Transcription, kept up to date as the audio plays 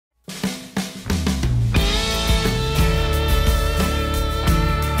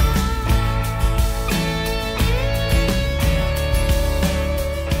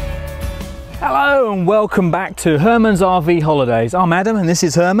Hello and welcome back to Herman's RV Holidays. I'm Adam and this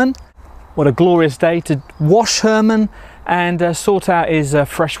is Herman. What a glorious day to wash Herman and sort out his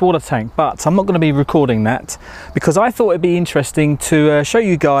freshwater tank, but I'm not going to be recording that because I thought it'd be interesting to show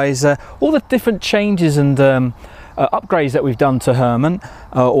you guys all the different changes and upgrades that we've done to Herman,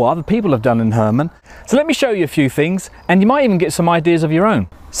 or other people have done in Herman. So let me show you a few things and you might even get some ideas of your own.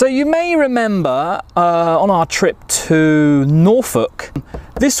 So you may remember on our trip to Norfolk,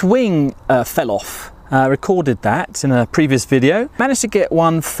 this wing fell off. Recorded that in a previous video. Managed to get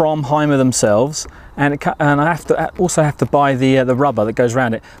one from Herman themselves, and I also have to buy the rubber that goes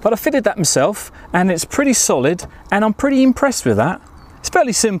around it. But I fitted that myself, and it's pretty solid, and I'm pretty impressed with that. It's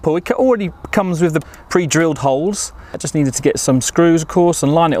fairly simple. It already comes with the pre-drilled holes. I just needed to get some screws, of course,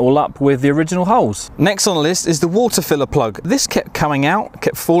 and line it all up with the original holes. Next on the list is the water filler plug. This kept coming out,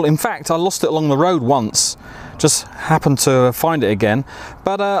 kept falling. In fact, I lost it along the road once. Just happened to find it again,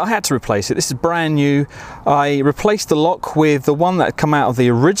 but I had to replace it. This is brand new. I replaced the lock with the one that had come out of the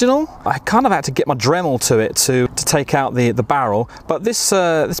original. I kind of had to get my Dremel to it to take out the barrel, but this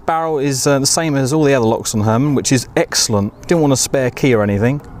barrel is the same as all the other locks on Herman, which is excellent. Didn't want a spare key or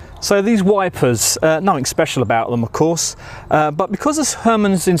anything. So these wipers, nothing special about them, of course, but because this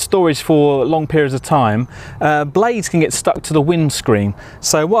Herman's in storage for long periods of time, blades can get stuck to the windscreen.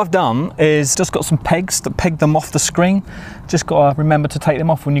 So what I've done is just got some pegs that peg them off the screen. Just got to remember to take them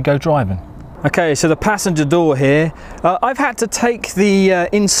off when you go driving. Okay, so the passenger door here, I've had to take the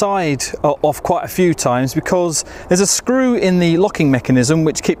inside off quite a few times because there's a screw in the locking mechanism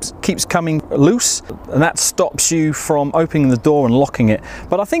which keeps coming loose, and that stops you from opening the door and locking it.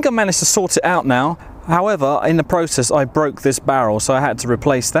 But I think I managed to sort it out now. However, in the process I broke this barrel, so I had to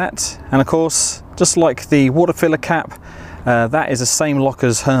replace that. And of course, just like the water filler cap, that is the same lock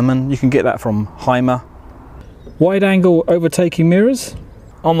as Herman. You can get that from Herman. Wide angle overtaking mirrors.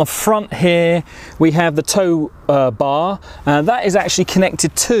 On the front here we have the tow bar, that is actually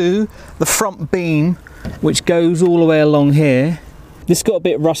connected to the front beam which goes all the way along here. This got a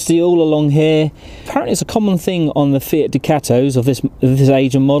bit rusty all along here. Apparently it's a common thing on the Fiat Ducatos of this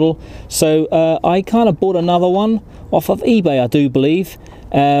age and model, so I kind of bought another one off of eBay, I do believe.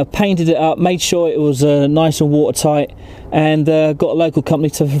 Painted it up, made sure it was nice and watertight, and got a local company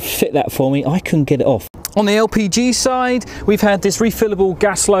to fit that for me. I couldn't get it off. On the LPG side, we've had this refillable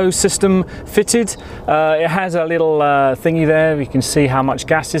gas flow system fitted. It has a little thingy there. You can see how much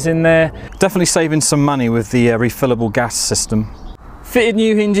gas is in there. Definitely saving some money with the refillable gas system. Fitted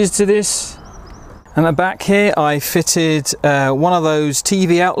new hinges to this. And at the back here, I fitted one of those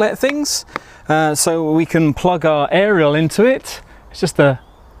TV outlet things, so we can plug our aerial into it. It's just a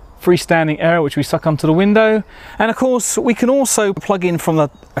freestanding aerial which we suck onto the window. And of course, we can also plug in from a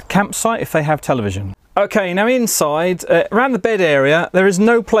campsite if they have television. Okay, now inside, around the bed area, there is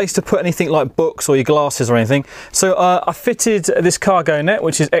no place to put anything like books or your glasses or anything. So I fitted this cargo net,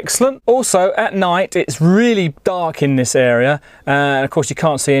 which is excellent. Also, at night, it's really dark in this area. And of course, you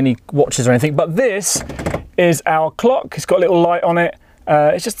can't see any watches or anything. But this is our clock. It's got a little light on it.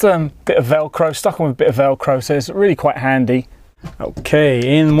 It's just a bit of Velcro, stuck on with a bit of Velcro, so it's really quite handy.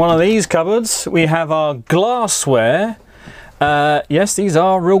 Okay, in one of these cupboards, we have our glassware. Yes, these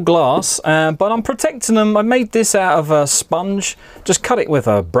are real glass, but I'm protecting them. I made this out of a sponge, just cut it with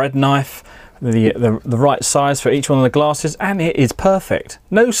a bread knife, the right size for each one of the glasses, and it is perfect.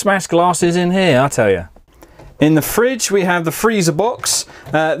 No smashed glasses in here, I tell you. In the fridge we have the freezer box.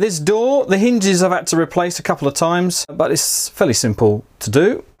 This door, the hinges I've had to replace a couple of times, but it's fairly simple to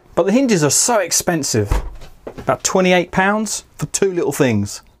do. But the hinges are so expensive, about £28 for two little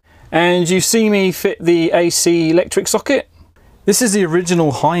things. And you see me fit the AC electric socket. This is the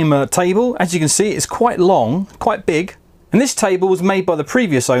original Herman table. As you can see, it's quite long, quite big. And this table was made by the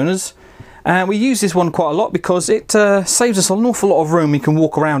previous owners. And we use this one quite a lot because it saves us an awful lot of room. We can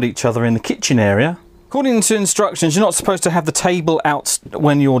walk around each other in the kitchen area. According to instructions, you're not supposed to have the table out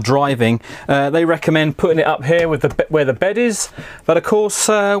when you're driving. They recommend putting it up here with where the bed is. But of course,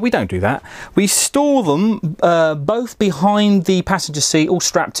 we don't do that. We store them both behind the passenger seat, all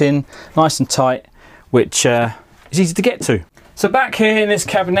strapped in, nice and tight, which is easy to get to. So back here in this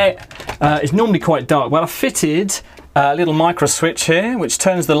cabinet, it's normally quite dark. Well, I fitted a little micro switch here, which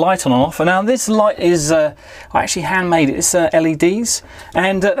turns the light on and off. And now this light is, I actually handmade it. It's LEDs.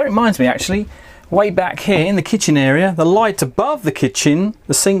 And that reminds me, actually, way back here in the kitchen area, the light above the kitchen,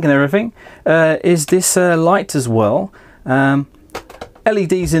 the sink and everything, is this light as well.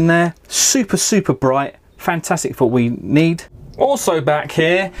 LEDs in there, super bright, fantastic for what we need. Also back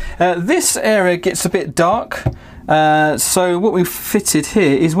here, this area gets a bit dark. So what we've fitted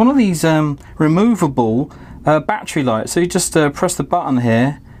here is one of these removable battery lights. So you just press the button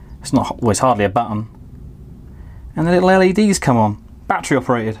here It's not always hardly a button. And the little LEDs come on, battery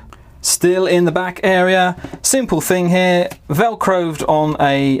operated. Still in the back area, simple thing here, velcroed on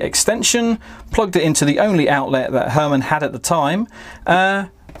a extension, plugged it into the only outlet that Herman had at the time.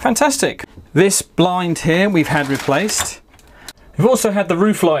 Fantastic. This blind here we've had replaced. We've also had the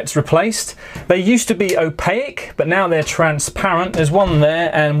roof lights replaced. They used to be opaque, but now they're transparent. There's one there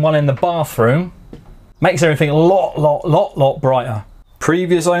and one in the bathroom. Makes everything a lot brighter.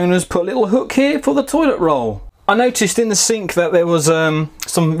 Previous owners put a little hook here for the toilet roll. I noticed in the sink that there was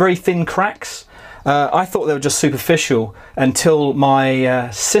some very thin cracks. I thought they were just superficial until my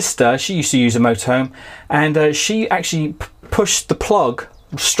sister, she used to use a motorhome, and she actually pushed the plug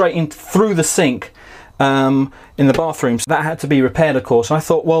straight in through the sink in the bathroom. So that had to be repaired, of course. And I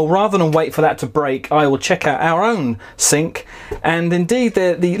thought, well, rather than wait for that to break, I will check out our own sink. And indeed,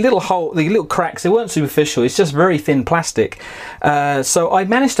 the little cracks, they weren't superficial. It's just very thin plastic. So I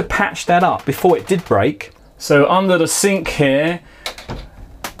managed to patch that up before it did break. So under the sink here,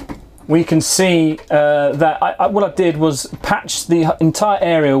 we can see that what I did was patch the entire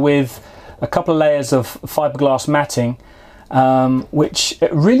area with a couple of layers of fiberglass matting, which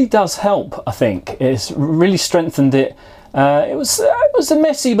it really does help. I think it's really strengthened it. It was a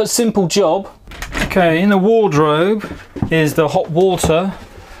messy but simple job. Okay, in the wardrobe is the hot water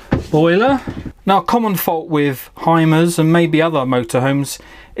boiler. Now, a common fault with Heimers and maybe other motorhomes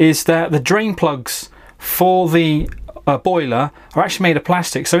is that the drain plugs for the boiler are actually made of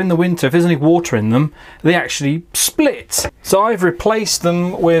plastic, so in the winter if there's any water in them they actually split. So I've replaced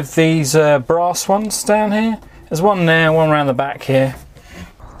them with these brass ones down here. There's one there, one around the back here.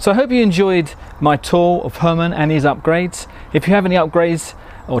 So I hope you enjoyed my tour of Herman and his upgrades. If you have any upgrades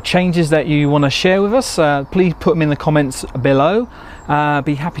or changes that you want to share with us, please put them in the comments below.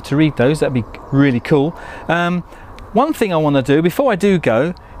 Be happy to read those, that'd be really cool. One thing I want to do before I do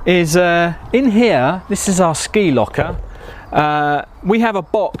go is in here, this is our ski locker. We have a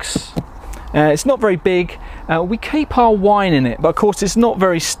box. It's not very big. We keep our wine in it, but of course it's not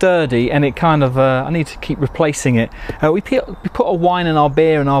very sturdy, and it kind of I need to keep replacing it. We put our wine and our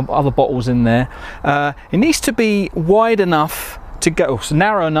beer and our other bottles in there. It needs to be wide enough to go, so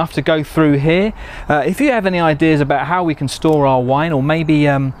narrow enough to go through here. If you have any ideas about how we can store our wine, or maybe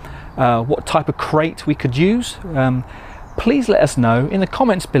what type of crate we could use, please let us know in the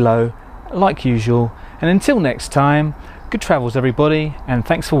comments below, like usual. And until next time, good travels everybody, and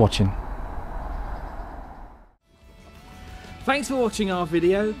thanks for watching. Thanks for watching our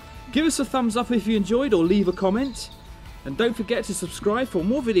video. Give us a thumbs up if you enjoyed, or leave a comment. And don't forget to subscribe for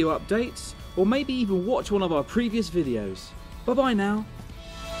more video updates, or maybe even watch one of our previous videos. Bye bye now.